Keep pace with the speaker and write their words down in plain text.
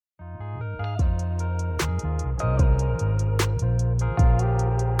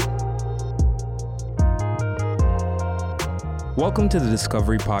Welcome to the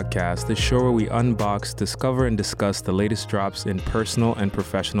Discovery Podcast, the show where we unbox, discover, and discuss the latest drops in personal and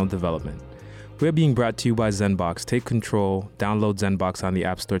professional development. We're being brought to you by ZenBox. Take control, download ZenBox on the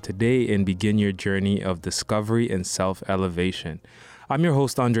App Store today, and begin your journey of discovery and self-elevation. I'm your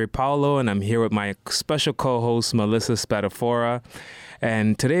host, Andre Paolo, and I'm here with my special co-host, Melissa Spadafora.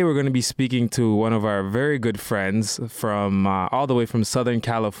 And today we're going to be speaking to one of our very good friends from all the way from Southern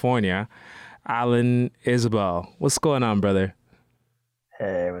California, Allan Isbell. What's going on, brother?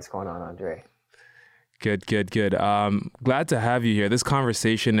 Hey, what's going on, Andre? Good. Glad to have you here. This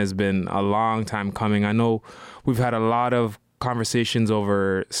conversation has been a long time coming. I know we've had a lot of conversations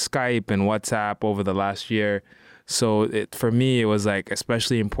over Skype and WhatsApp over the last year. So for me, it was like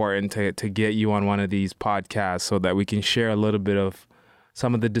especially important to get you on one of these podcasts so that we can share a little bit of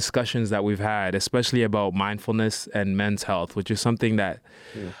some of the discussions that we've had, especially about mindfulness and men's health, which is something that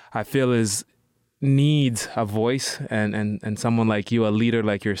I feel needs a voice and someone like you, a leader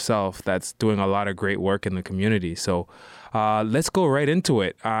like yourself, that's doing a lot of great work in the community. So let's go right into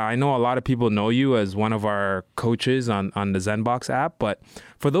it. I know a lot of people know you as one of our coaches on the ZenBox app, but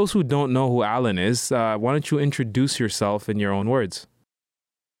for those who don't know who Allan is, why don't you introduce yourself in your own words?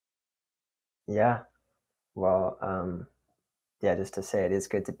 Yeah, well, just to say it is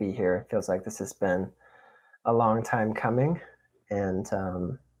good to be here. It feels like this has been a long time coming, and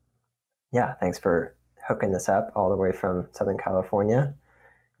thanks for hooking this up all the way from Southern California,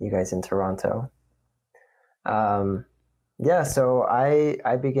 you guys in Toronto. So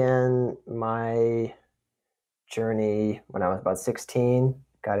I began my journey when I was about 16,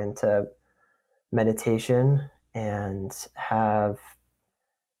 got into meditation and have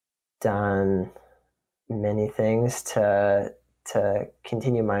done many things to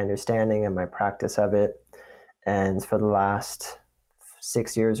continue my understanding and my practice of it. And for the last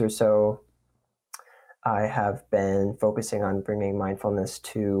 6 years or so, I have been focusing on bringing mindfulness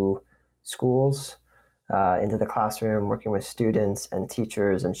to schools, into the classroom, working with students and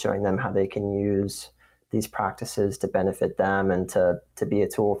teachers and showing them how they can use these practices to benefit them and to be a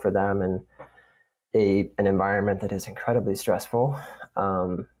tool for them in an environment that is incredibly stressful,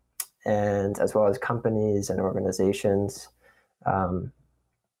 and as well as companies and organizations.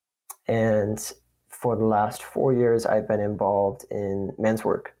 And for the last 4 years, I've been involved in men's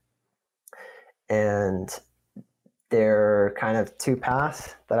work. And they're kind of two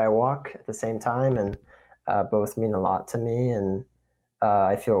paths that I walk at the same time, and both mean a lot to me. And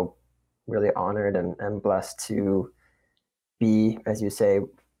I feel really honored and blessed to be, as you say,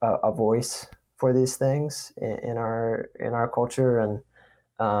 a voice for these things in our culture. And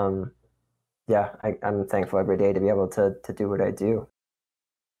I'm thankful every day to be able to do what I do.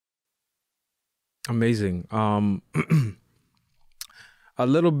 Amazing. A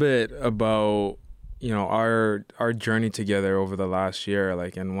little bit about, our journey together over the last year,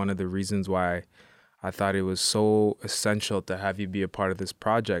 and one of the reasons why I thought it was so essential to have you be a part of this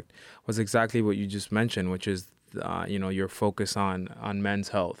project was exactly what you just mentioned, which is, your focus on men's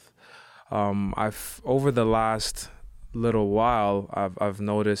health. Over the last little while, I've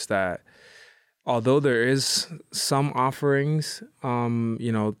noticed that although there is some offerings,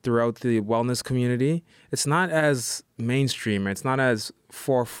 throughout the wellness community, it's not as mainstream. It's not as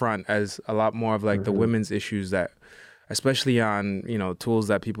forefront as a lot more of the women's issues that, especially on, tools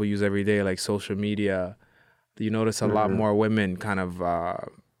that people use every day, like social media, you notice a lot more women kind of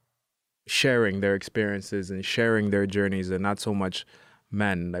sharing their experiences and sharing their journeys, and not so much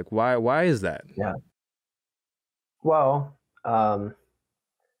men. Why is that? Yeah. Well,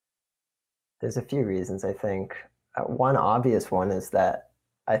 there's a few reasons, I think. One obvious one is that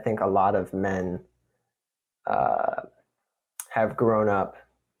I think a lot of men have grown up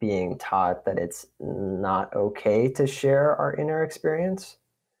being taught that it's not okay to share our inner experience.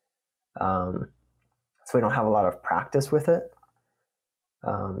 So we don't have a lot of practice with it.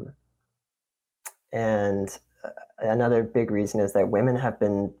 And another big reason is that women have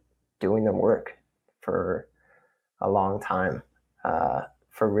been doing the work for a long time,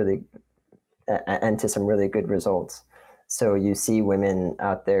 and to some really good results. So you see women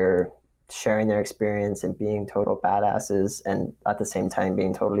out there sharing their experience and being total badasses, and at the same time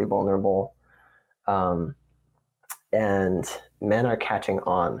being totally vulnerable. And men are catching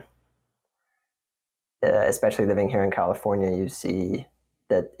on. Especially living here in California, you see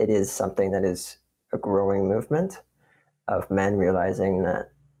that it is something that is a growing movement of men realizing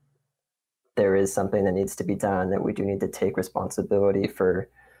that there is something that needs to be done, that we do need to take responsibility for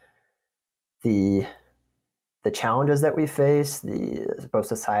the challenges that we face, both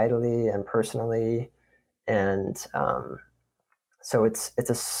societally and personally. And so it's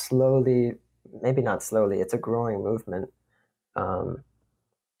a slowly, maybe not slowly, it's a growing movement Um,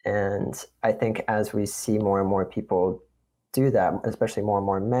 and I think as we see more and more people do that, especially more and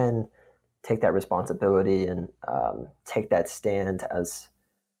more men take that responsibility and take that stand as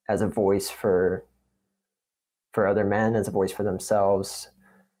a voice for other men, as a voice for themselves,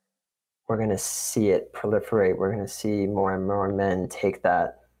 we're going to see it proliferate. We're going to see more and more men take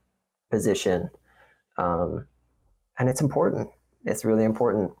that position. Um, and it's important. It's really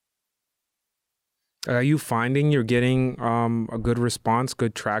important. Are you finding you're getting a good response,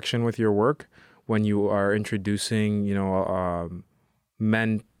 good traction with your work when you are introducing,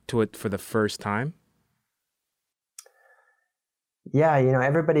 men to it for the first time? Yeah,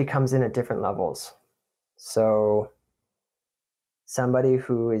 everybody comes in at different levels. So somebody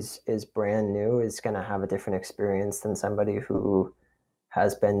who is brand new is going to have a different experience than somebody who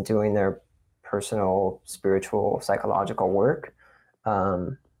has been doing their personal, spiritual, psychological work.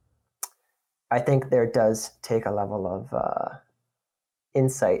 Um, I think there does take a level of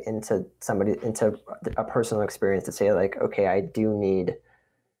insight into a personal experience to say like, okay, I do need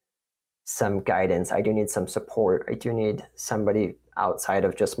some guidance. I do need some support. I do need somebody outside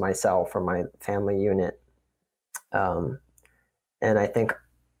of just myself or my family unit. Um, and I think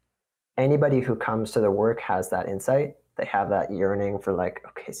anybody who comes to the work has that insight. They have that yearning for like,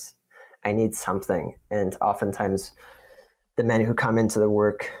 okay, I need something. And oftentimes the men who come into the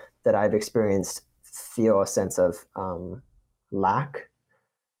work that I've experienced feel a sense of lack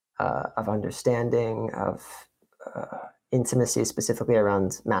of understanding, of intimacy, specifically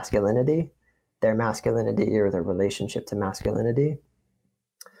around masculinity, their masculinity or their relationship to masculinity.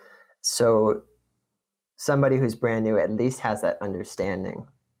 So somebody who's brand new at least has that understanding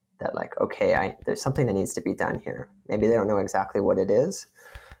that like, okay, there's something that needs to be done here. Maybe they don't know exactly what it is.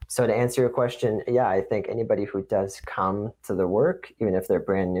 So to answer your question, yeah, I think anybody who does come to the work, even if they're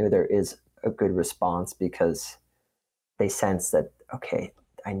brand new, there is a good response because they sense that, okay,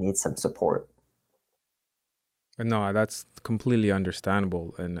 I need some support. No, that's completely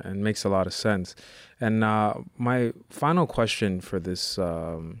understandable and makes a lot of sense. And my final question for this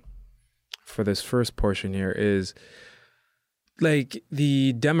first portion here is like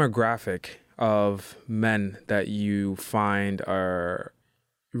the demographic of men that you find are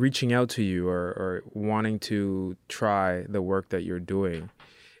reaching out to you or wanting to try the work that you're doing.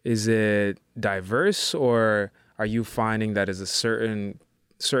 Is it diverse, or are you finding that is a certain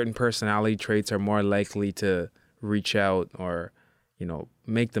personality traits are more likely to reach out or,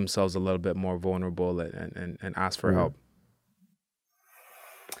 make themselves a little bit more vulnerable and ask for Mm. help?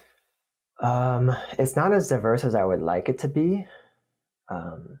 It's not as diverse as I would like it to be,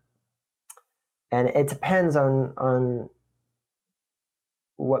 um, and it depends on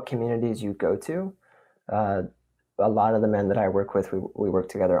what communities you go to. Uh, a lot of the men that I work with, we work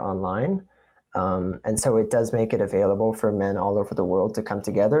together online. And so it does make it available for men all over the world to come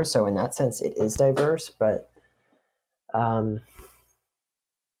together. So in that sense, it is diverse. But um,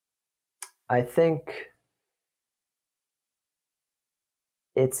 I think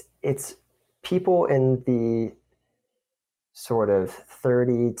it's people in the sort of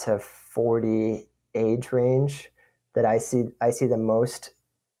 30 to 40 age range that I see the most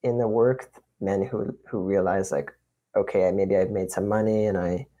in the work. Men who realize like, okay, maybe I've made some money and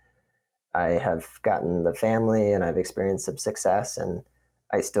I have gotten the family and I've experienced some success and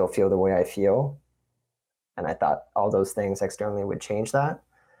I still feel the way I feel. And I thought all those things externally would change that.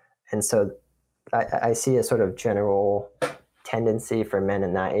 And so I see a sort of general tendency for men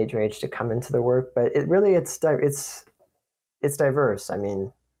in that age range to come into the work, but it's diverse. I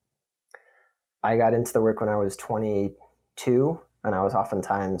mean, I got into the work when I was 22, and I was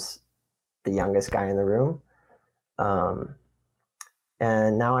oftentimes the youngest guy in the room. Um,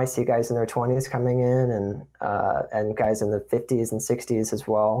 and now I see guys in their 20s coming in, and guys in the 50s and 60s as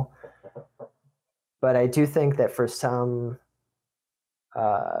well. But I do think that for some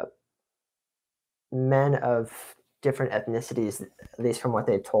uh, men of different ethnicities, at least from what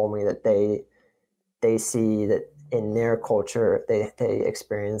they've told me, that they see that in their culture they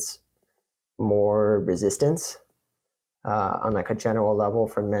experience more resistance on like a general level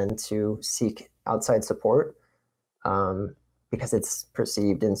for men to seek outside support, because it's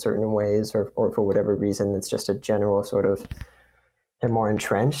perceived in certain ways, or for whatever reason it's just a general sort of, they're more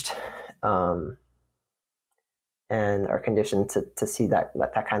entrenched, um, and are conditioned to see that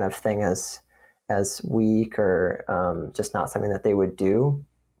kind of thing as weak, or just not something that they would do.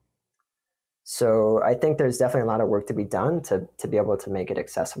 So I think there's definitely a lot of work to be done to be able to make it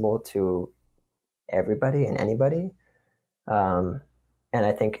accessible to everybody and anybody. Um, and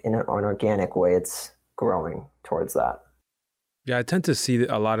I think in an organic way, it's growing towards that. Yeah, I tend to see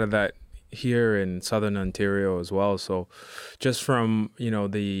a lot of that here in Southern Ontario as well. So just from,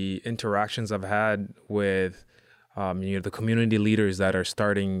 the interactions I've had with, the community leaders that are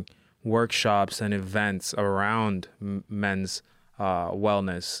starting workshops and events around men's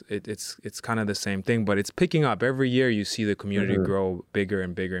wellness, it's kind of the same thing, but it's picking up. Every year you see the community Mm-hmm. grow bigger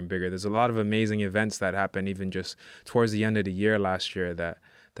and bigger and bigger. There's a lot of amazing events that happen even just towards the end of the year last year that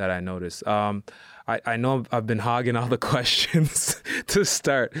I noticed. I know I've been hogging all the questions to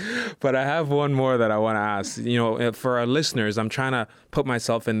start, but I have one more that I want to ask. For our listeners, I'm trying to put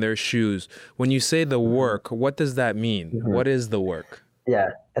myself in their shoes. When you say the work, what does that mean? Mm-hmm. What is the work? Yeah,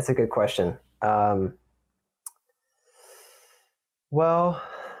 that's a good question. Well,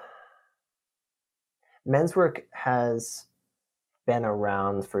 men's work has been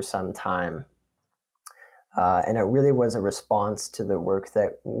around for some time. And it really was a response to the work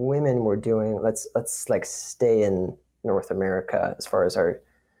that women were doing. Let's like stay in North America as far as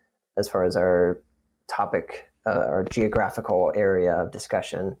our topic, our geographical area of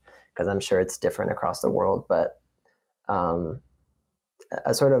discussion, because I'm sure it's different across the world. But um,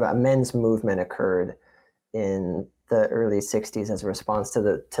 a sort of a men's movement occurred in the early '60s as a response to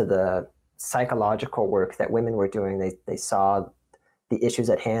the psychological work that women were doing. They saw the issues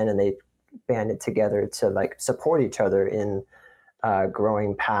at hand, and they banded together to like support each other in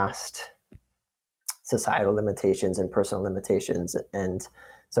growing past societal limitations and personal limitations. And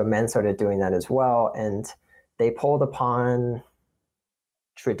so men started doing that as well, and they pulled upon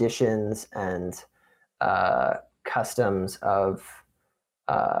traditions and customs of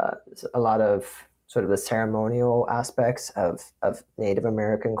a lot of sort of the ceremonial aspects of Native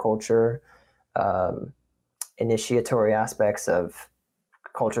American culture, initiatory aspects of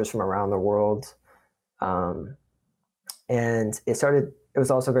cultures from around the world. And it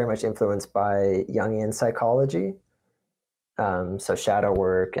was also very much influenced by Jungian psychology. So shadow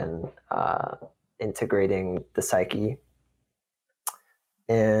work and integrating the psyche.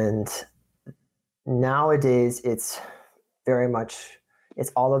 And nowadays it's very much,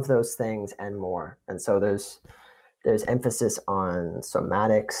 it's all of those things and more. And so there's emphasis on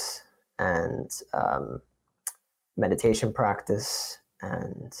somatics and meditation practice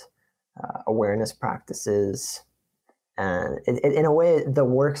and awareness practices. And in a way, the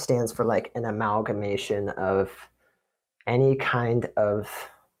work stands for like an amalgamation of any kind of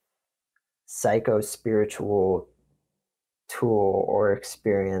psycho-spiritual tool or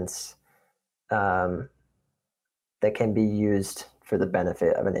experience that can be used for the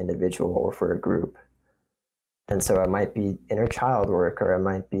benefit of an individual or for a group. And so it might be inner child work, or it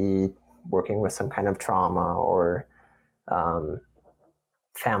might be working with some kind of trauma, or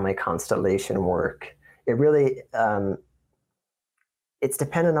family constellation work. It really, it's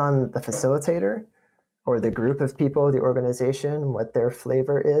dependent on the facilitator or the group of people, the organization, what their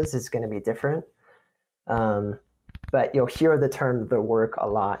flavor is going to be different. But you'll hear the term "the work" a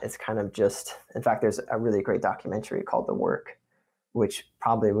lot. It's kind of just, in fact, there's a really great documentary called "The Work," which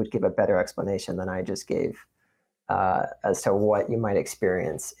probably would give a better explanation than I just gave as to what you might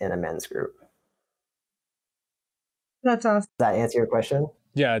experience in a men's group. That's awesome. Does that answer your question?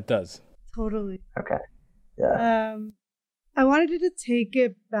 Yeah, it does. Totally. Okay. Yeah. I wanted to take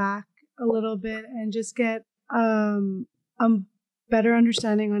it back a little bit and just get a better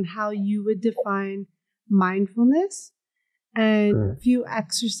understanding on how you would define mindfulness and a few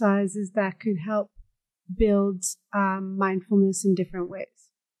exercises that could help build mindfulness in different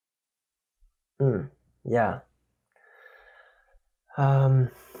ways. Yeah.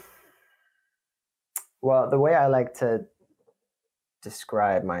 Well, the way I like to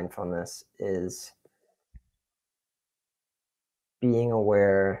describe mindfulness is being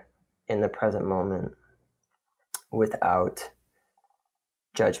aware in the present moment without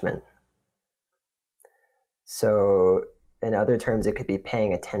judgment. So in other terms, it could be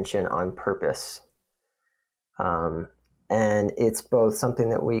paying attention on purpose. And it's both something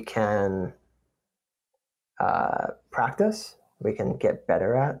that we can practice, we can get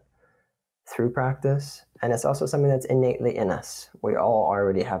better at through practice. And it's also something that's innately in us. We all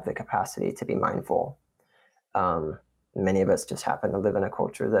already have the capacity to be mindful. Many of us just happen to live in a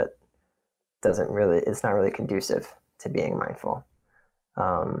culture that it's not really conducive to being mindful.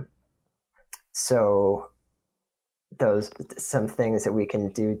 So some things that we can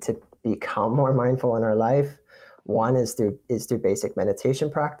do to become more mindful in our life. One is through basic meditation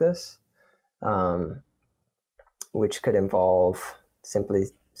practice, which could involve simply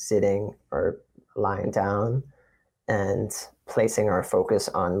sitting or lying down and placing our focus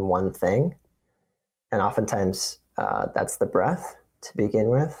on one thing. And oftentimes that's the breath to begin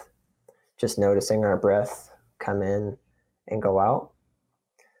with, just noticing our breath come in and go out.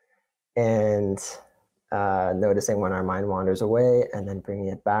 and noticing when our mind wanders away and then bringing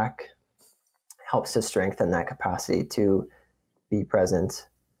it back helps to strengthen that capacity to be present,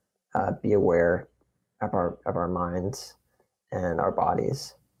 be aware of our minds and our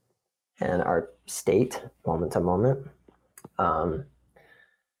bodies and our state moment to moment. And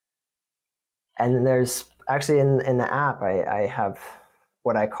then there's actually in the app, I have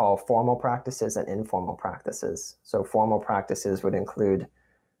what I call formal practices and informal practices. So formal practices would include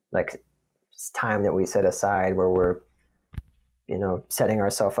like time that we set aside where we're, setting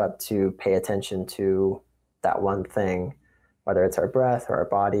ourselves up to pay attention to that one thing, whether it's our breath or our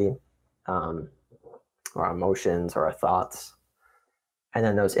body, or our emotions or our thoughts. And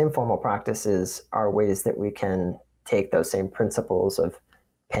then those informal practices are ways that we can take those same principles of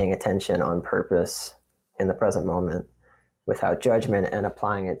paying attention on purpose in the present moment without judgment and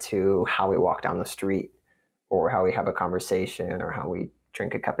applying it to how we walk down the street or how we have a conversation or how we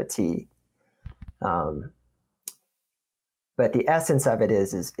drink a cup of tea. But the essence of it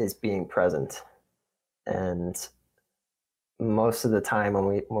is being present. And most of the time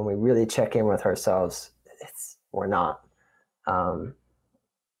when we really check in with ourselves, we're not. And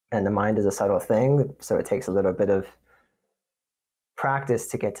the mind is a subtle thing, so it takes a little bit of practice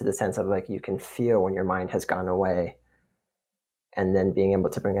to get to the sense of like you can feel when your mind has gone away, and then being able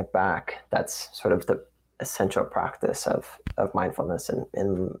to bring it back. That's sort of the essential practice of mindfulness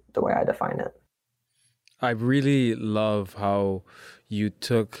in the way I define it. I really love how you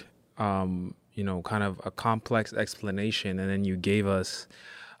took, kind of a complex explanation, and then you gave us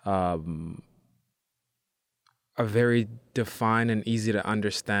a very defined and easy to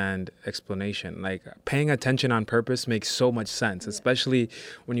understand explanation. Like paying attention on purpose makes so much sense, especially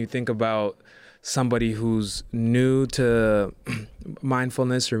when you think about somebody who's new to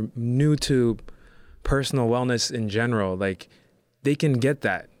mindfulness or new to personal wellness in general. Like they can get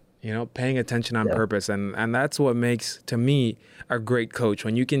that. Paying attention on purpose. And that's what makes, to me, a great coach.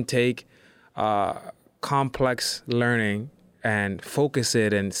 When you can take complex learning and focus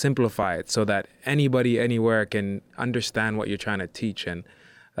it and simplify it so that anybody, anywhere can understand what you're trying to teach. And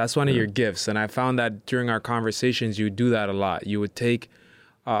that's one of your gifts. And I found that during our conversations, you do that a lot. You would take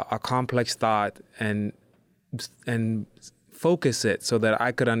a complex thought and focus it so that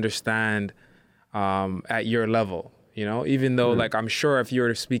I could understand at your level. Even though like I'm sure if you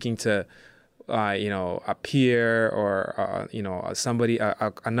were speaking to a peer or somebody,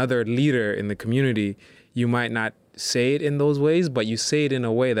 another leader in the community, you might not say it in those ways, but you say it in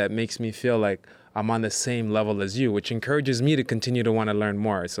a way that makes me feel like I'm on the same level as you, which encourages me to continue to want to learn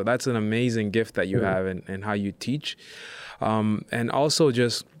more. So that's an amazing gift that you have in how you teach. And also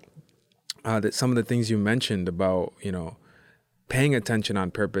just that some of the things you mentioned about, paying attention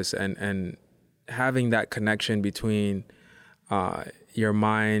on purpose and having that connection between your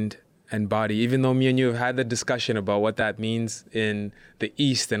mind and body, even though me and you have had the discussion about what that means in the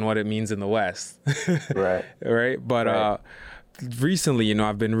East and what it means in the West. Right. Right. But recently,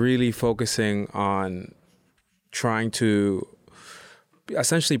 I've been really focusing on trying to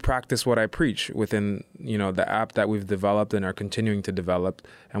essentially practice what I preach within, the app that we've developed and are continuing to develop.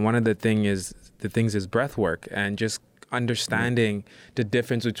 And one of the things is breath work and just understanding the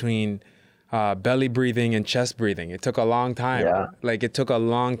difference between belly breathing and chest breathing. It took a long time. Yeah. Like it took a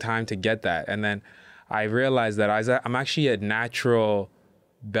long time to get that. And then I realized that I'm actually a natural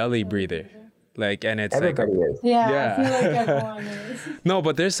belly breather. Like, and it's Everybody is. Yeah, I feel like everyone is. No,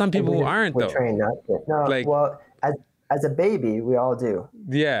 but there's some people who aren't we're though. trained not to. No, Like- well, as a baby, we all do.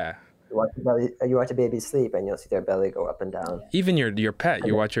 Yeah. You watch a baby sleep, and you'll see their belly go up and down. Even your pet,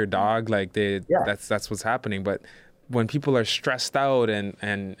 you watch your dog, like Yeah. that's what's happening. But when people are stressed out and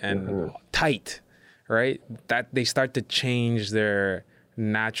tight, right, that they start to change their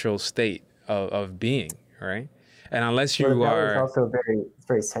natural state of being, right? And unless you Well, the belly is are also very,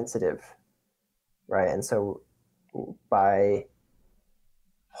 very sensitive, right? And so by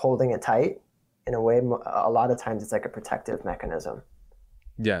holding it tight, in a way, a lot of times it's like a protective mechanism.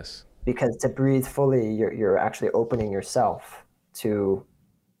 yes, Because to breathe fully, you're actually opening yourself to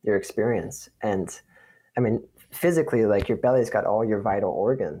your experience. And I mean, physically, like your belly's got all your vital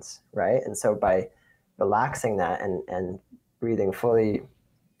organs, right? And so by relaxing that and breathing fully,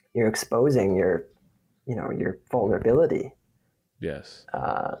 you're exposing your vulnerability yes.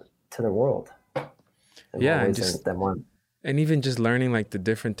 to the world. Yeah, and and just- than one. And even just learning like the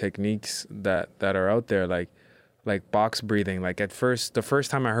different techniques that are out there, like box breathing. Like at first, the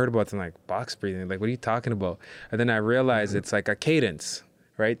first time I heard about it, I'm like, box breathing, like what are you talking about? And then I realized it's like a cadence,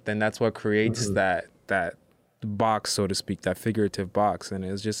 right? Then that's what creates that box, so to speak, that figurative box. And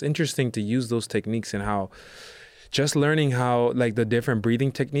it's just interesting to use those techniques and how just learning how like the different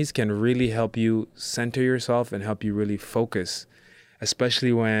breathing techniques can really help you center yourself and help you really focus,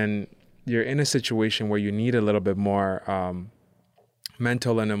 especially when you're in a situation where you need a little bit more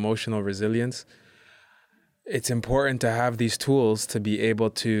mental and emotional resilience. It's important to have these tools to be able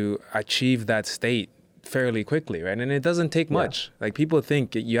to achieve that state fairly quickly, right? And it doesn't take much. Like people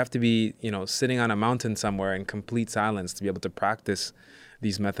think you have to be, sitting on a mountain somewhere in complete silence to be able to practice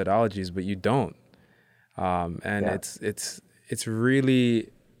these methodologies, but you don't. It's really,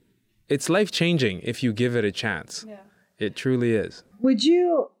 it's life-changing if you give it a chance. Yeah. It truly is. Would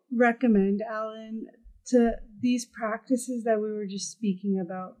you recommend, Allan, to these practices that we were just speaking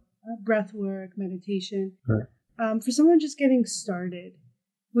about, breath work, meditation, for someone just getting started,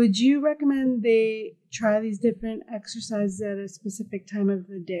 would you recommend they try these different exercises at a specific time of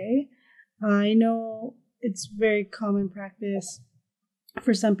the day? I know it's very common practice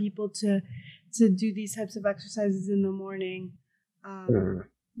for some people to do these types of exercises in the morning,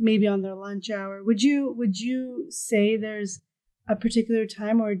 maybe on their lunch hour. Would you say there's a particular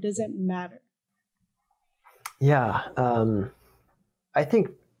time, or does it matter? Yeah, I think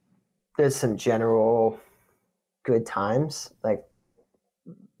there's some general good times like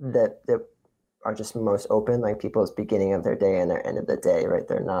that are just most open, like people's beginning of their day and their end of the day, right?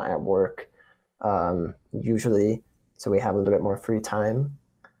 They're not at work usually, so we have a little bit more free time.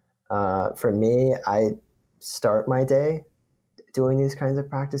 For me, I start my day doing these kinds of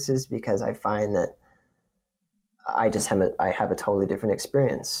practices because I find that I have a totally different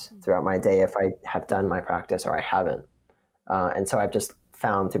experience throughout my day if I have done my practice or I haven't. And so I've just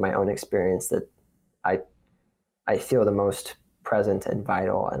found through my own experience that I feel the most present and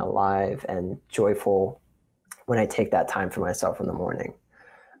vital and alive and joyful when I take that time for myself in the morning.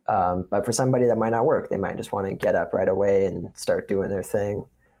 But for somebody that might not work, they might just want to get up right away and start doing their thing.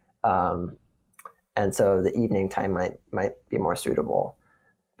 And so the evening time might be more suitable.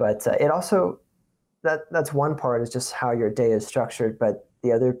 But it also, that's one part, is just how your day is structured. But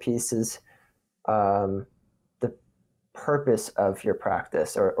the other piece is the purpose of your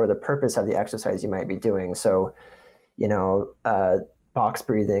practice or the purpose of the exercise you might be doing. So, box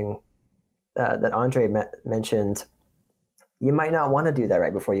breathing that Andre mentioned, you might not want to do that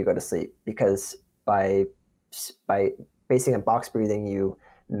right before you go to sleep, because by basing on box breathing, you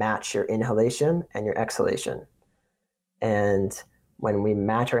match your inhalation and your exhalation. And when we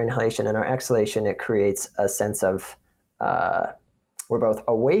match our inhalation and our exhalation, it creates a sense of we're both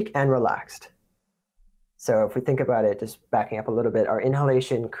awake and relaxed. So if we think about it, just backing up a little bit, our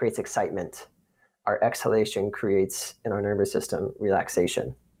inhalation creates excitement. Our exhalation creates, in our nervous system,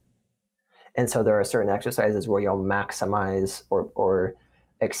 relaxation. And so there are certain exercises where you'll maximize or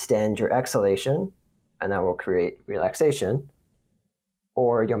extend your exhalation, and that will create relaxation.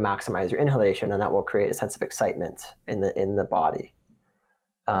 Or you'll maximize your inhalation, and that will create a sense of excitement in the body.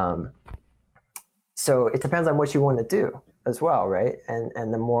 So it depends on what you want to do as well, right?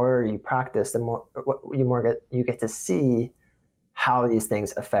 And the more you practice, the more you get to see how these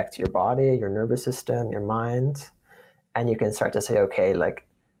things affect your body, your nervous system, your mind, and you can start to say, okay, like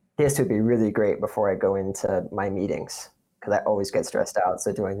this would be really great before I go into my meetings, because I always get stressed out.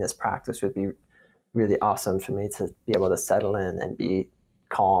 So doing this practice would be really awesome for me to be able to settle in and be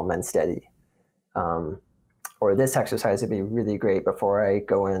calm and steady. Or this exercise would be really great before I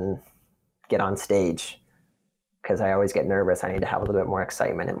go and get on stage, because I always get nervous. I need to have a little bit more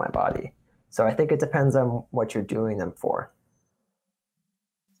excitement in my body. So I think it depends on what you're doing them for.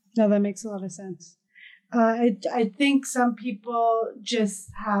 No, that makes a lot of sense. I think some people just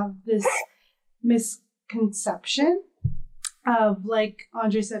have this misconception of, like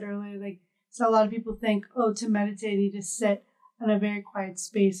Andre said earlier, so a lot of people think, to meditate, you need to sit in a very quiet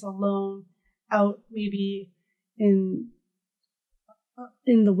space alone, out maybe in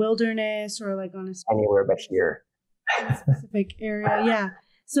the wilderness, or like on anywhere but here. A specific area. Yeah.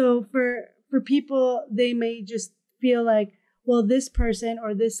 So for people, they may just feel like, well, this person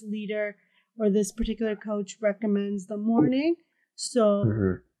or this leader or this particular coach recommends the morning, so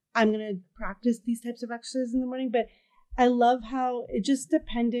I'm going to practice these types of exercises in the morning. But I love how it's just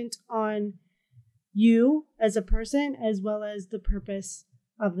dependent on you as a person as well as the purpose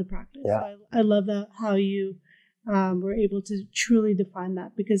of the practice. Yeah. So I love that how you were able to truly define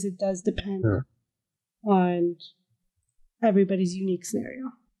that, because it does depend on everybody's unique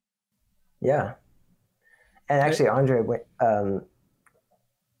scenario. Yeah. And actually, Andre,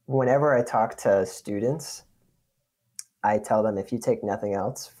 whenever I talk to students, I tell them, if you take nothing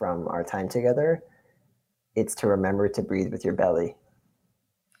else from our time together, it's to remember to breathe with your belly.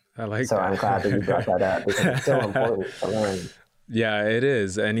 I like so that. I'm glad that you brought that up, because it's so important to learn. Yeah, it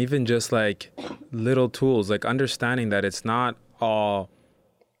is. And even just like little tools, like understanding that it's not all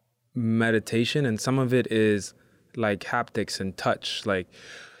meditation, and some of it is like haptics and touch. Like,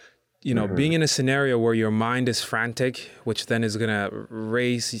 being in a scenario where your mind is frantic, which then is gonna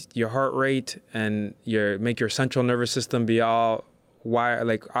raise your heart rate and make your central nervous system be all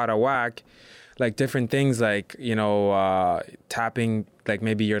like out of whack. Like different things, like tapping, like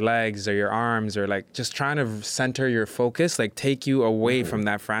maybe your legs or your arms, or like just trying to center your focus, like take you away from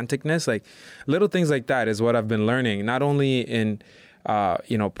that franticness. Like little things like that is what I've been learning, not only in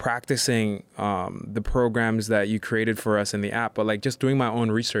practicing the programs that you created for us in the app, but like just doing my own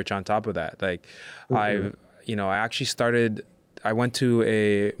research on top of that. Like I went to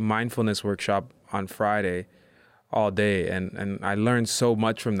a mindfulness workshop on Friday all day, and I learned so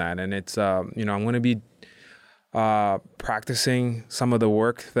much from that. And it's, I'm going to be practicing some of the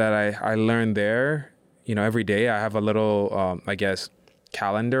work that I learned there, every day. I have a little,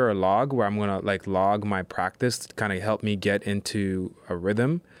 calendar or log where I'm going to like log my practice to kind of help me get into a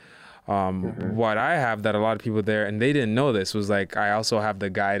rhythm. What I have that a lot of people there, and they didn't know this, was like, I also have the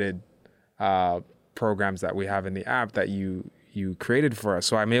guided programs that we have in the app that you created for us.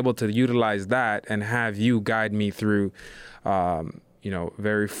 So I'm able to utilize that and have you guide me through,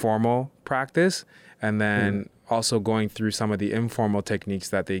 very formal practice, and then also going through some of the informal techniques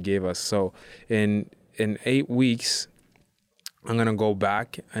that they gave us. So in 8 weeks, I'm going to go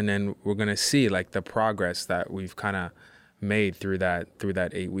back, and then we're going to see like the progress that we've kind of made through that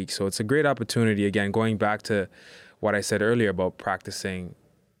 8 weeks. So it's a great opportunity, again, going back to what I said earlier about practicing,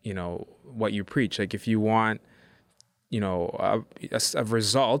 what you preach. Like if you want, a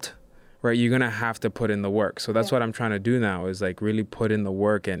result, right, you're going to have to put in the work. So that's what I'm trying to do now, is like really put in the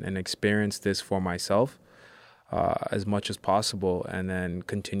work and experience this for myself as much as possible, and then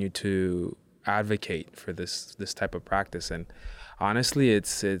continue to advocate for this type of practice. And honestly,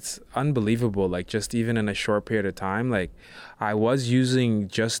 it's unbelievable. Like just even in a short period of time, like I was using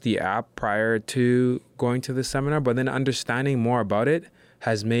just the app prior to going to the seminar, but then understanding more about it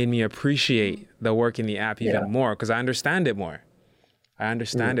has made me appreciate the work in the app even more, because I understand it more. I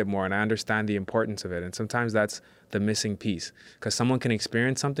understand it more, and I understand the importance of it. And sometimes that's the missing piece, because someone can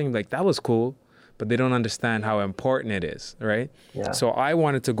experience something like that was cool, but they don't understand how important it is, right? Yeah. So I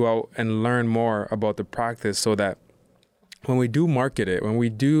wanted to go out and learn more about the practice, so that when we do market it, when we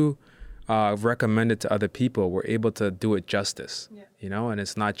do recommend it to other people, we're able to do it justice, and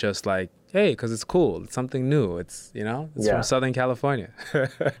it's not just like, hey, because it's cool, it's something new, it's from Southern California.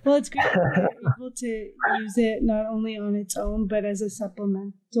 Well, it's great that you're able to use it not only on its own, but as a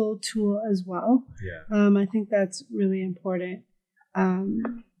supplemental tool as well. I think that's really important.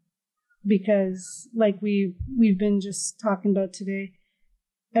 Because like we've been just talking about today,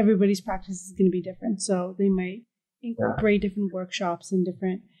 everybody's practice is going to be different. So they might incorporate different workshops and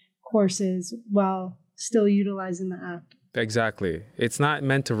different courses while still utilizing the app. Exactly. It's not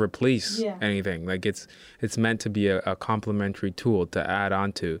meant to replace anything. Like it's meant to be a complementary tool to add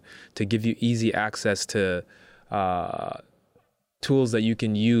on to give you easy access to tools that you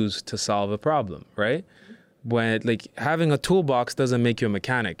can use to solve a problem, right? When like having a toolbox doesn't make you a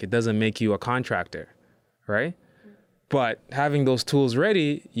mechanic, it doesn't make you a contractor, right? But having those tools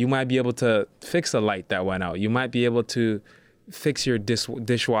ready, you might be able to fix a light that went out. You might be able to fix your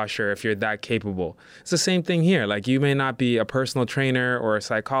dishwasher if you're that capable. It's the same thing here. Like you may not be a personal trainer or a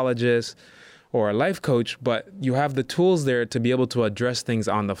psychologist or a life coach, but you have the tools there to be able to address things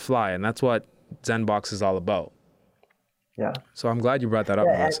on the fly. And that's what ZenBox is all about. Yeah. So I'm glad you brought that up,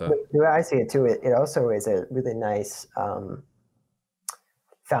 Melissa. The way I see it too, it also is a really nice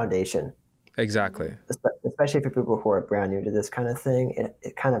foundation. Exactly. Especially for people who are brand new to this kind of thing.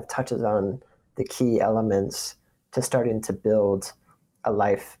 It kind of touches on the key elements to starting to build a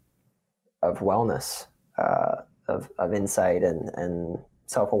life of wellness, of insight and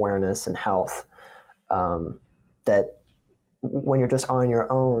self-awareness and health, that when you're just on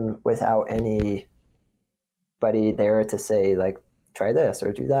your own without anybody there to say like, try this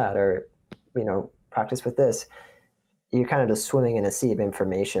or do that, or, practice with this, you're kind of just swimming in a sea of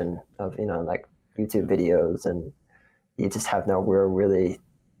information of, like YouTube videos, and you just have nowhere really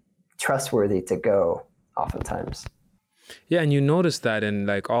trustworthy to go oftentimes. Yeah, and you notice that in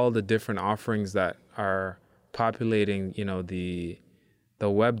like all the different offerings that are populating, the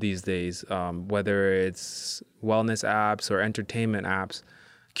web these days, whether it's wellness apps or entertainment apps,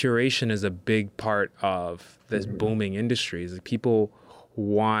 curation is a big part of this booming industry. Like people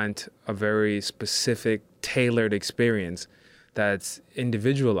want a very specific, tailored experience that's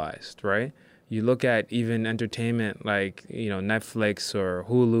individualized, right? You look at even entertainment like, Netflix or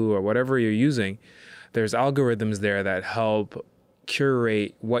Hulu or whatever you're using, there's algorithms there that help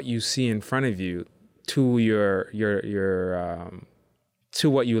curate what you see in front of you to to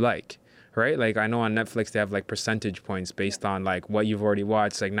what you like, right? Like I know on Netflix they have like percentage points based on like what you've already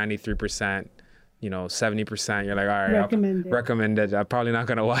watched, like 93%, 70%. You're like, all right, recommended. I'm probably not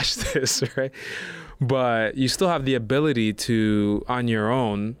gonna watch this, right? But you still have the ability to, on your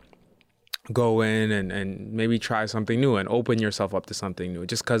own, go in and maybe try something new and open yourself up to something new.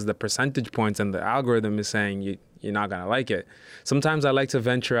 Just because the percentage points and the algorithm is saying you're not gonna like it. Sometimes I like to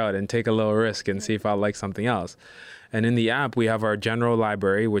venture out and take a little risk and see if I like something else. And in the app, we have our general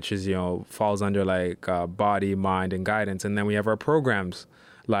library, which is, falls under like body, mind, and guidance. And then we have our programs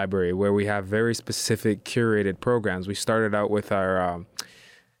library where we have very specific curated programs. We started out with our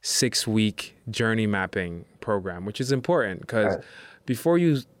 6-week journey mapping program, which is important because before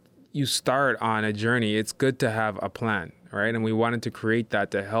you start on a journey, it's good to have a plan, right? And we wanted to create that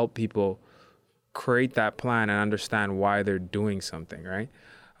to help people create that plan and understand why they're doing something, right?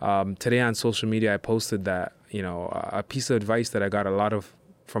 Today on social media, I posted that, a piece of advice that I got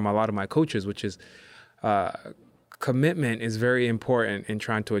from a lot of my coaches, which is commitment is very important in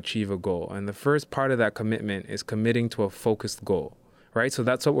trying to achieve a goal. And the first part of that commitment is committing to a focused goal, right? So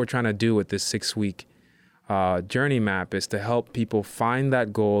that's what we're trying to do with this 6-week journey map, is to help people find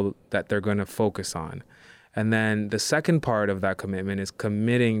that goal that they're going to focus on. And then the second part of that commitment is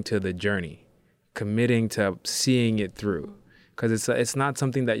committing to the journey, committing to seeing it through. Because it's not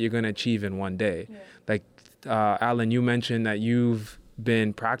something that you're going to achieve in one day. Yeah. Like, Allan, you mentioned that you've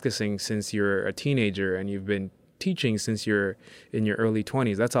been practicing since you're a teenager and you've been teaching since you're in your early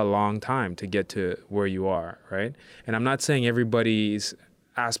 20s. That's a long time to get to where you are, right? And I'm not saying everybody's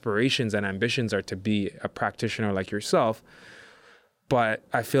aspirations and ambitions are to be a practitioner like yourself, but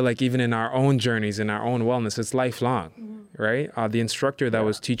I feel like even in our own journeys, in our own wellness, it's lifelong, right? The instructor that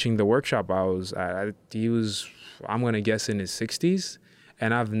was teaching the workshop I was at, he was, I'm going to guess, in his 60s,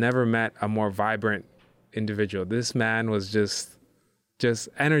 and I've never met a more vibrant individual. This man was just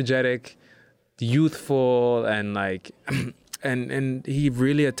energetic, youthful, and like, and he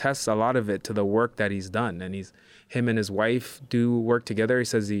really attests a lot of it to the work that he's done. And him and his wife do work together. He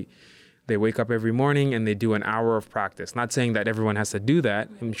says they wake up every morning and they do an hour of practice. Not saying that everyone has to do that.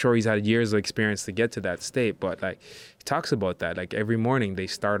 I'm sure he's had years of experience to get to that state, but like he talks about that. Like every morning they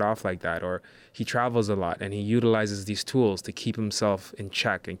start off like that, or he travels a lot and he utilizes these tools to keep himself in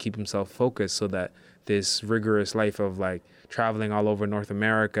check and keep himself focused, so that this rigorous life of like traveling all over North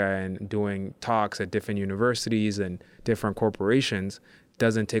America and doing talks at different universities and different corporations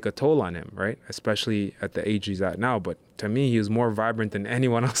doesn't take a toll on him, right? Especially at the age he's at now. But to me, he was more vibrant than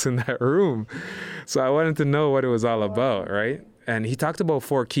anyone else in that room. So I wanted to know what it was all about, right? And he talked about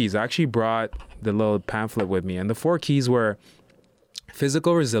 4 keys. I actually brought the little pamphlet with me. And the 4 keys were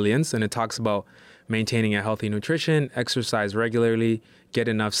physical resilience, and it talks about maintaining a healthy nutrition, exercise regularly, get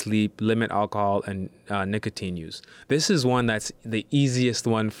enough sleep, limit alcohol and nicotine use. This is one that's the easiest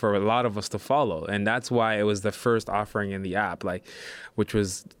one for a lot of us to follow. And that's why it was the first offering in the app, like, which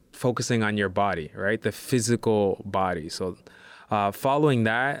was focusing on your body, right? The physical body. So following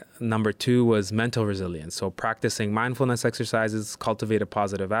that, number 2 was mental resilience. So practicing mindfulness exercises, cultivate a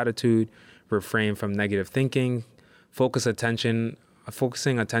positive attitude, refrain from negative thinking, focusing attention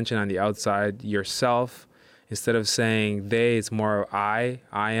on the outside, yourself. Instead of saying they, it's more I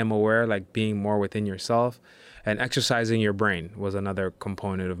am aware, like being more within yourself. And exercising your brain was another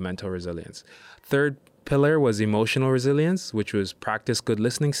component of mental resilience. Third pillar was emotional resilience, which was practice good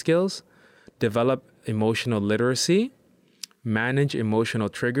listening skills, develop emotional literacy, manage emotional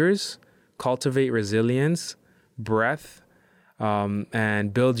triggers, cultivate resilience, breath,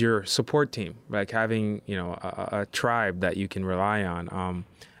 and build your support team, like having, a tribe that you can rely on.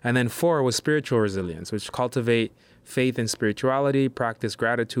 And then 4 was spiritual resilience, which cultivate faith in spirituality, practice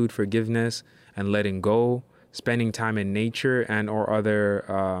gratitude, forgiveness, and letting go, spending time in nature and or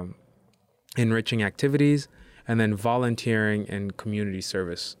other enriching activities, and then volunteering and community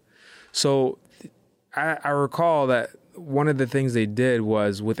service. So I recall that one of the things they did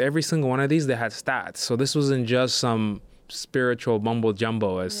was with every single one of these, they had stats. So this wasn't just some spiritual mumbo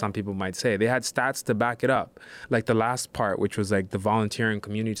jumbo, as some people might say. They had stats to back it up. Like the last part, which was like the volunteering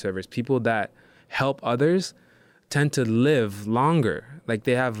community service. People that help others tend to live longer. Like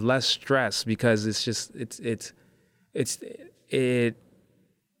they have less stress because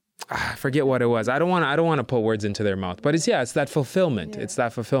I forget what it was. I don't want to put words into their mouth, but it's that fulfillment. Yeah. It's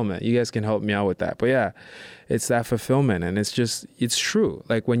that fulfillment. You guys can help me out with that. But yeah, it's that fulfillment. And it's true.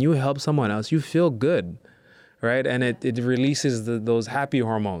 Like when you help someone else, you feel good. Right. And it releases those happy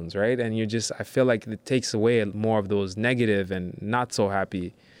hormones. Right. And I feel like it takes away more of those negative and not so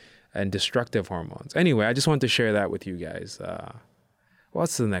happy and destructive hormones. Anyway, I just wanted to share that with you guys.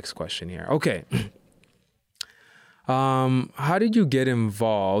 What's the next question here? Okay. How did you get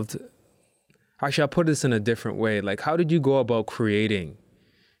involved? Actually, I'll put this in a different way. Like, how did you go about creating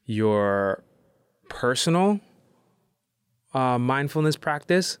your personal mindfulness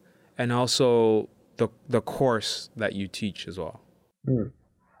practice and also the course that you teach as well?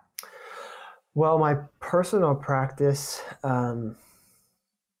 Well, my personal practice, the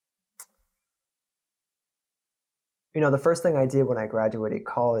first thing I did when I graduated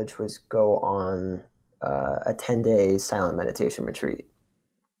college was go on a 10-day silent meditation retreat.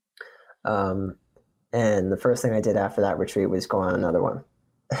 And the first thing I did after that retreat was go on another one.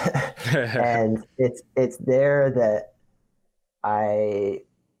 And it's there that I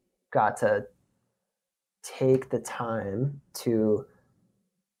got to take the time to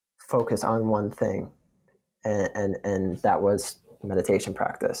focus on one thing, and that was meditation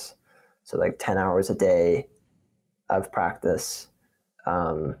practice. So like 10 hours a day of practice,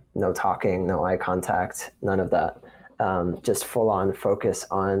 no talking, no eye contact, none of that, just full on focus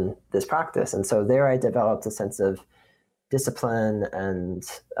on this practice. And so there I developed a sense of discipline and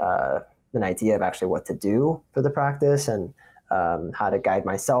an idea of actually what to do for the practice, and how to guide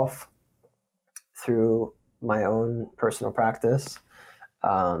myself through my own personal practice.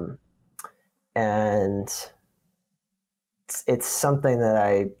 And it's something that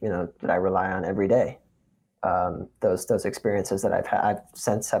I rely on every day. Those experiences that I've had, I've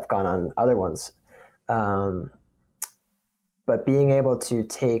since have gone on other ones. But being able to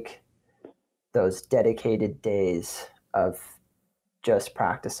take those dedicated days of just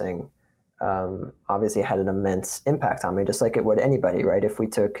practicing, obviously had an immense impact on me, just like it would anybody, right? If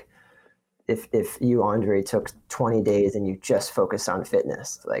you, Andre, took 20 days and you just focused on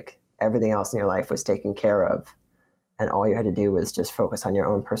fitness, like everything else in your life was taken care of, and all you had to do was just focus on your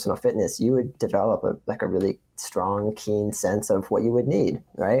own personal fitness, you would develop a really strong, keen sense of what you would need,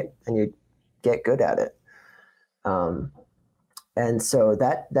 right? And you'd get good at it. And so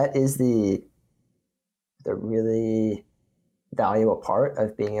that is the really valuable part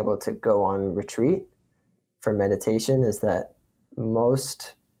of being able to go on retreat for meditation, is that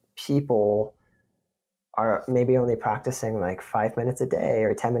most people are maybe only practicing like 5 minutes a day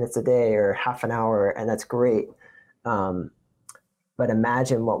or 10 minutes a day or half an hour, and that's great. But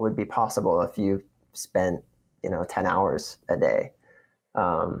imagine what would be possible if you spent 10 hours a day.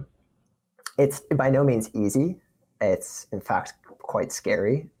 It's by no means easy. It's in fact quite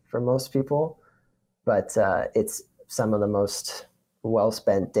scary for most people, but it's some of the most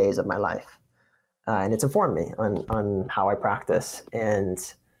well-spent days of my life. And it's informed me on how I practice, and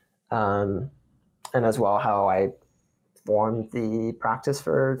as well how I formed the practice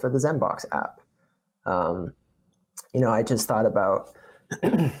for the ZenBox app. I just thought about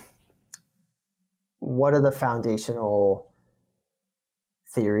what are the foundational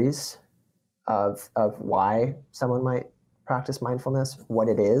theories of why someone might practice mindfulness, what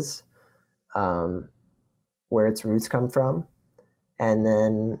it is, where its roots come from. And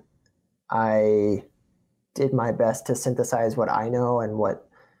then I did my best to synthesize what I know and what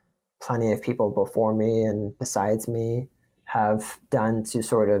plenty of people before me and besides me have done to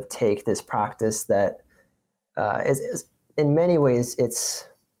sort of take this practice that is in many ways, it's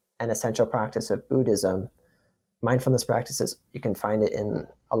an essential practice of Buddhism. Mindfulness practices, you can find it in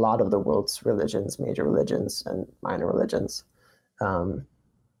a lot of the world's religions, major religions and minor religions.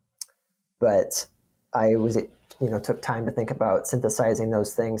 But I took time to think about synthesizing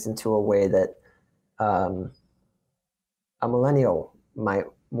those things into a way that a millennial might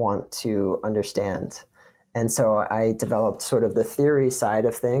want to understand. And so I developed sort of the theory side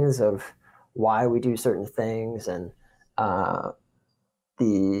of things, of why we do certain things, and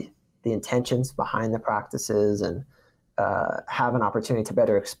the intentions behind the practices, and have an opportunity to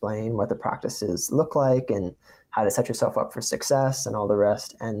better explain what the practices look like and how to set yourself up for success and all the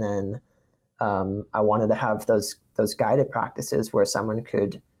rest. And then I wanted to have those guided practices where someone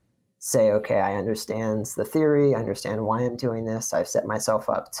could say, okay, I understand the theory, I understand why I'm doing this, I've set myself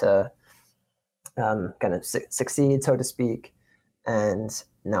up to kind of succeed, so to speak, and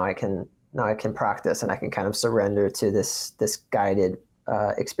now I can practice, and I can kind of surrender to this guided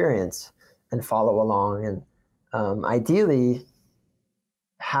experience and follow along, and ideally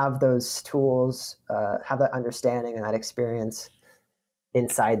have those tools, have that understanding and that experience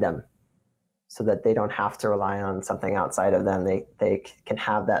inside them, so that they don't have to rely on something outside of them. They can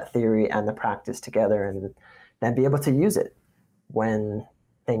have that theory and the practice together, and then be able to use it when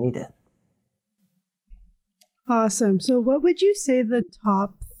they need it. Awesome. So what would you say the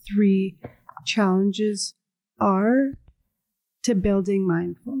top 3 challenges are to building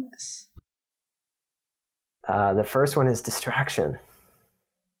mindfulness? The first one is distraction.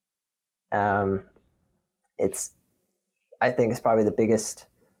 I think it's probably the biggest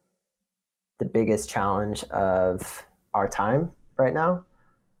challenge of our time right now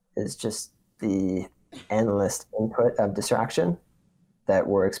is just the endless input of distraction that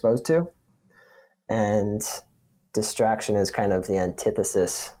we're exposed to. And distraction is kind of the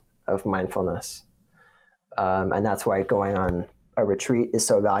antithesis of mindfulness. And that's why going on a retreat is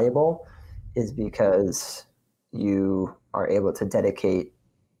so valuable, is because you are able to dedicate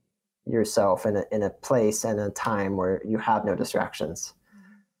yourself in a place and a time where you have no distractions.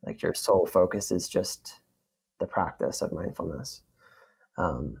 Like your sole focus is just the practice of mindfulness.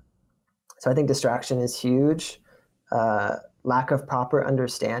 So I think distraction is huge. Lack of proper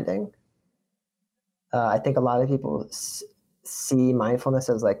understanding. I think a lot of people see mindfulness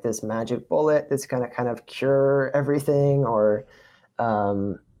as like this magic bullet that's going to kind of cure everything, or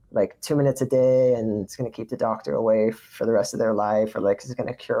like 2 minutes a day and it's going to keep the doctor away for the rest of their life, or like it's going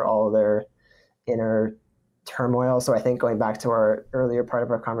to cure all their inner turmoil. So I think going back to our earlier part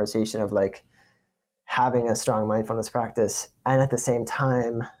of our conversation of like having a strong mindfulness practice and at the same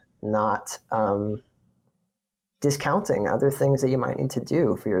time not discounting other things that you might need to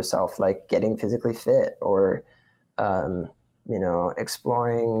do for yourself, like getting physically fit, or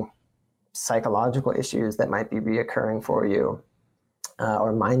exploring psychological issues that might be reoccurring for you,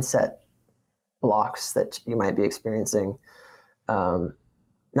 or mindset blocks that you might be experiencing.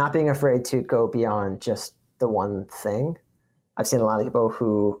 Not being afraid to go beyond just the one thing. I've seen a lot of people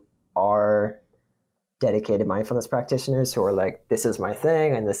who are dedicated mindfulness practitioners who are like, this is my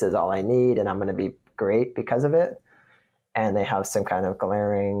thing and this is all I need and I'm going to be great because of it. And they have some kind of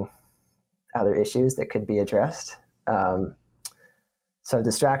glaring other issues that could be addressed. So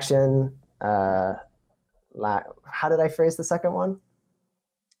distraction, how did I phrase the second one?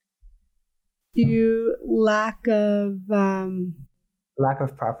 Lack of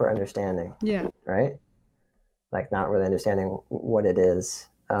proper understanding. Yeah. Right? Like not really understanding what it is.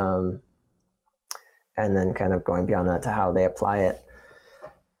 And then kind of going beyond that to how they apply it.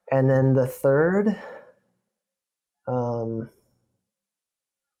 And then the third,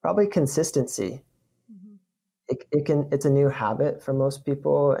 probably consistency. Mm-hmm. It's a new habit for most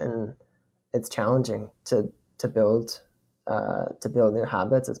people, and it's challenging to build new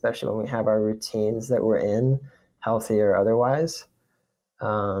habits, especially when we have our routines that we're in, healthy or otherwise.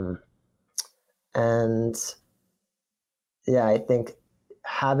 And yeah, I think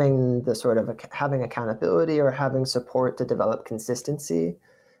having having accountability or having support to develop consistency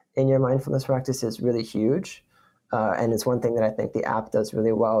in your mindfulness practice is really huge. And it's one thing that I think the app does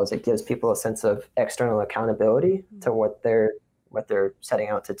really well, is it gives people a sense of external accountability to what they're setting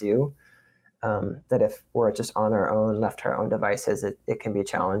out to do. That if we're just on our own, left to our own devices, it can be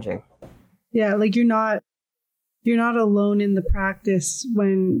challenging. Yeah, like you're not alone in the practice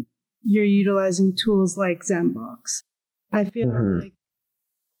when you're utilizing tools like Zenbox. I feel like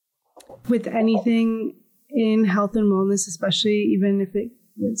with anything in health and wellness, especially even if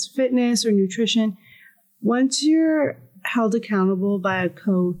it's fitness or nutrition, once you're held accountable by a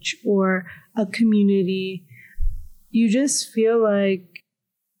coach or a community, you just feel like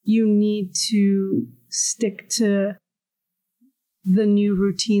you need to stick to the new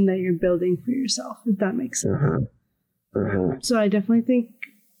routine that you're building for yourself, if that makes sense. Mm-hmm. Mm-hmm. So I definitely think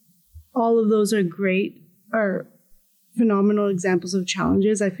all of those are phenomenal examples of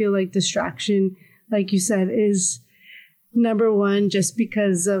challenges. I feel like distraction, like you said, is number one, just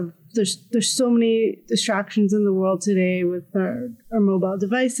because of there's so many distractions in the world today with our mobile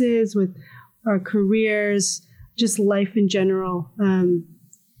devices, with our careers, just life in general.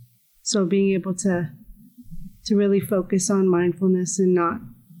 So being able to really focus on mindfulness and not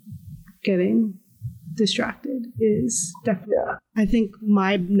getting distracted is definitely, I think,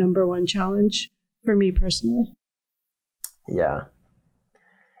 my number one challenge for me personally. Yeah.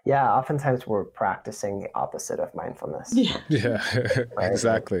 Yeah, oftentimes we're practicing the opposite of mindfulness. Yeah, right?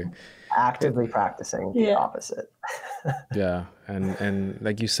 Exactly. Actively practicing the opposite. Yeah, and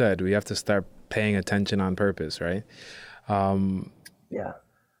like you said, we have to start paying attention on purpose, right? Yeah.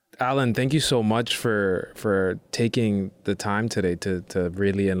 Allan, thank you so much for taking the time today to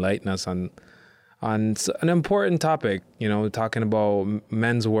really enlighten us on an important topic, talking about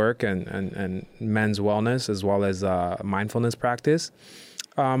men's work and men's wellness, as well as mindfulness practice.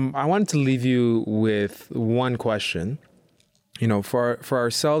 I wanted to leave you with one question, for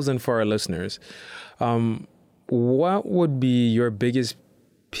ourselves and for our listeners. What would be your biggest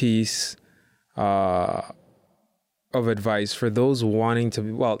piece of advice for those wanting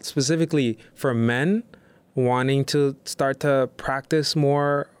to, specifically for men wanting to start to practice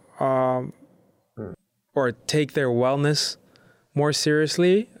more or take their wellness more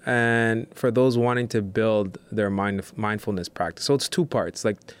seriously, and for those wanting to build their mindfulness practice? So it's two parts,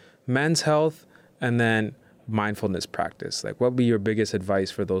 like men's health and then mindfulness practice. Like, what would be your biggest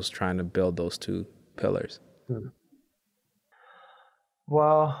advice for those trying to build those two pillars?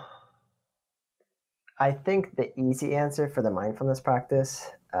 Well, I think the easy answer for the mindfulness practice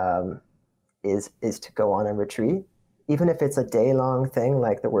is to go on a retreat, even if it's a day-long thing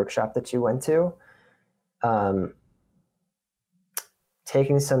like the workshop that you went to.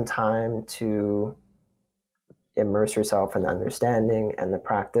 Taking some time to immerse yourself in the understanding and the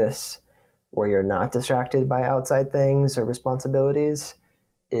practice where you're not distracted by outside things or responsibilities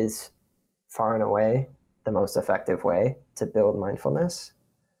is far and away the most effective way to build mindfulness,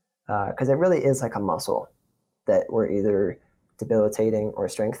 because it really is like a muscle that we're either debilitating or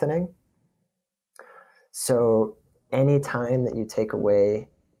strengthening. So any time that you take away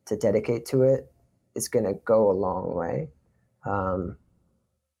to dedicate to it is going to go a long way.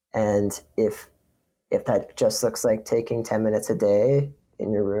 And if that just looks like taking 10 minutes a day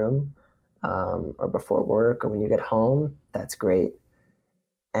in your room, or before work or when you get home, that's great.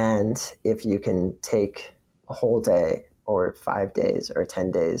 And if you can take a whole day or 5 days or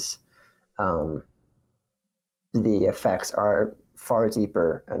 10 days, the effects are far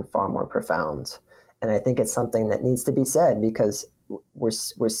deeper and far more profound. And I think it's something that needs to be said, because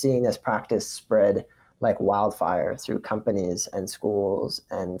we're seeing this practice spread like wildfire through companies and schools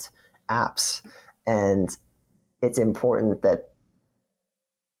and apps. And it's important that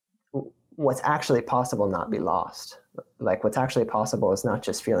what's actually possible not be lost. Like, what's actually possible is not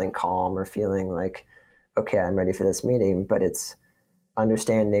just feeling calm or feeling like, okay, I'm ready for this meeting, but it's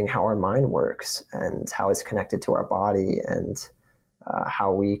understanding how our mind works and how it's connected to our body, and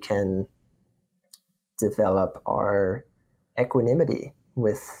how we can develop our equanimity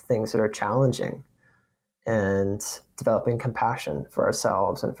with things that are challenging, and developing compassion for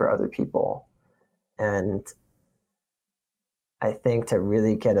ourselves and for other people. And I think to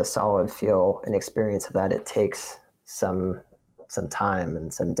really get a solid feel and experience of that, it takes some time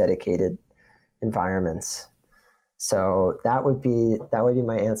and some dedicated environments. So that would be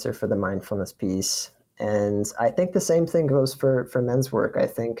my answer for the mindfulness piece. And I think the same thing goes for men's work. I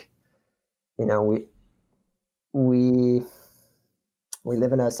think, we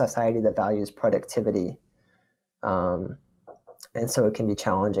live in a society that values productivity. And so it can be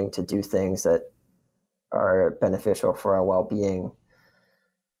challenging to do things that are beneficial for our well-being.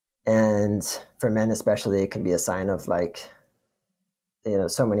 And for men especially, it can be a sign of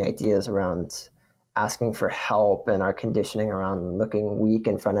so many ideas around asking for help and our conditioning around looking weak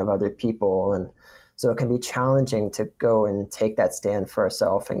in front of other people. And so it can be challenging to go and take that stand for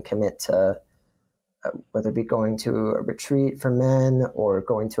ourselves and commit to whether it be going to a retreat for men or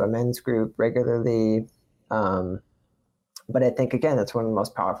going to a men's group regularly. But I think, again, it's one of the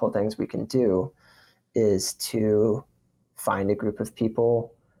most powerful things we can do, is to find a group of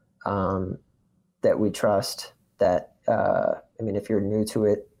people that we trust, that, if you're new to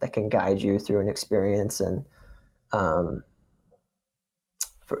it, that can guide you through an experience. And for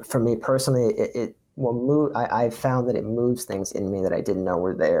me personally, it will move. I've found that it moves things in me that I didn't know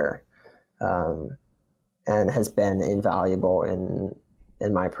were there, and has been invaluable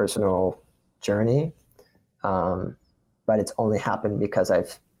in my personal journey. But it's only happened because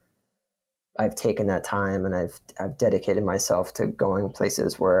I've taken that time, and I've dedicated myself to going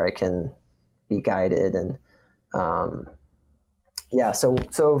places where I can be guided. And so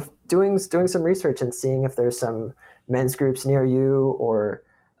doing some research and seeing if there's some men's groups near you, or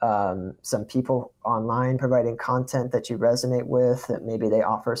some people online providing content that you resonate with, that maybe they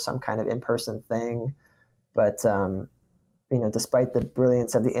offer some kind of in-person thing. But despite the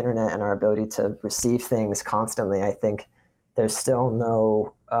brilliance of the internet and our ability to receive things constantly, I think there's still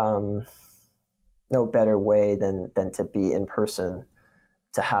no better way than to be in person,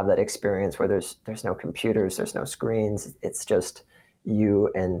 to have that experience where there's no computers, there's no screens. It's just you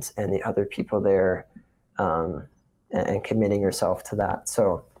and the other people there, and committing yourself to that.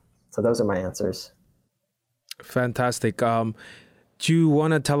 So those are my answers. Fantastic. Do you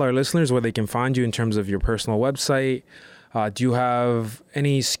want to tell our listeners where they can find you in terms of your personal website? Do you have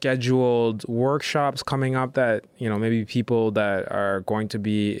any scheduled workshops coming up that, maybe people that are going to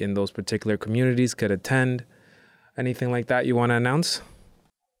be in those particular communities could attend? Anything like that you want to announce?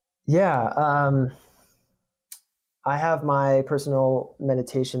 Yeah. I have my personal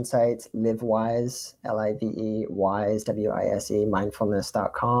meditation site, LiveWise, LIVE, Wise, WISE,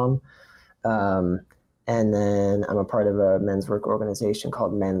 mindfulness.com. And then I'm a part of a men's work organization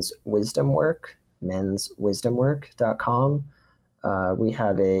called Men's Wisdom Work. menswisdomwork.com. We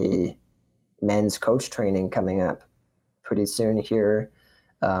have a men's coach training coming up pretty soon here.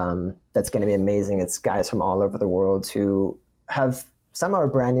 That's going to be amazing. It's guys from all over the world who some are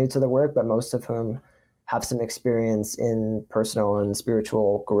brand new to the work, but most of whom have some experience in personal and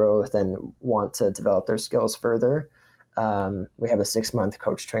spiritual growth and want to develop their skills further. We have a 6-month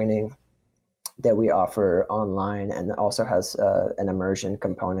coach training that we offer online, and also has an immersion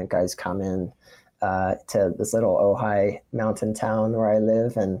component. Guys come in to this little Ojai mountain town where I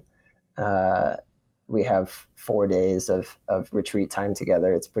live, and we have 4 days of retreat time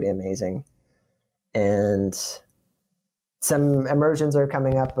together. It's pretty amazing. And some immersions are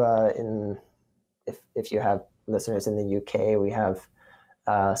coming up if you have listeners in the UK, we have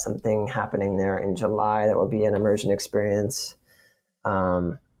something happening there in July that will be an immersion experience.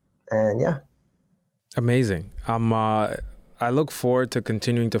 And yeah. Amazing. I look forward to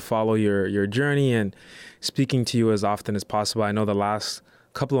continuing to follow your journey and speaking to you as often as possible. I know the last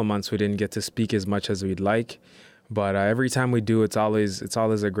couple of months we didn't get to speak as much as we'd like, but every time we do, it's always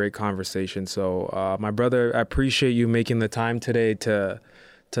a great conversation. So my brother, I appreciate you making the time today to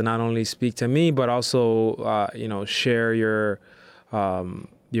not only speak to me, but also share your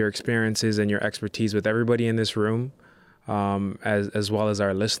experiences and your expertise with everybody in this room, as well as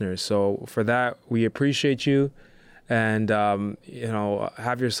our listeners. So for that, we appreciate you. And,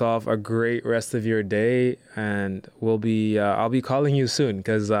 have yourself a great rest of your day. And I'll be calling you soon,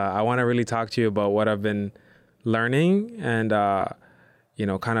 because I want to really talk to you about what I've been learning and,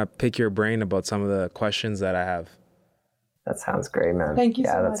 kind of pick your brain about some of the questions that I have. That sounds great, man. Thank you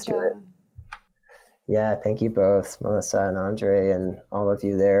so much, Allan. Yeah, thank you both, Melissa and Andre, and all of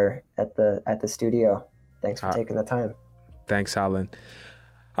you there at the studio. Thanks for taking the time. Thanks, Allan.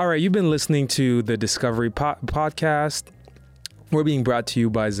 All right, you've been listening to the Discovery Podcast. We're being brought to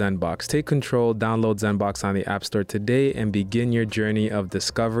you by ZenBox. Take control, download ZenBox on the App Store today, and begin your journey of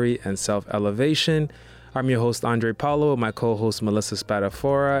discovery and self-elevation. I'm your host, Andre Paulo, my co-host, Melissa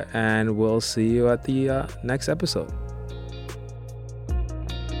Spadafora, and we'll see you at the next episode.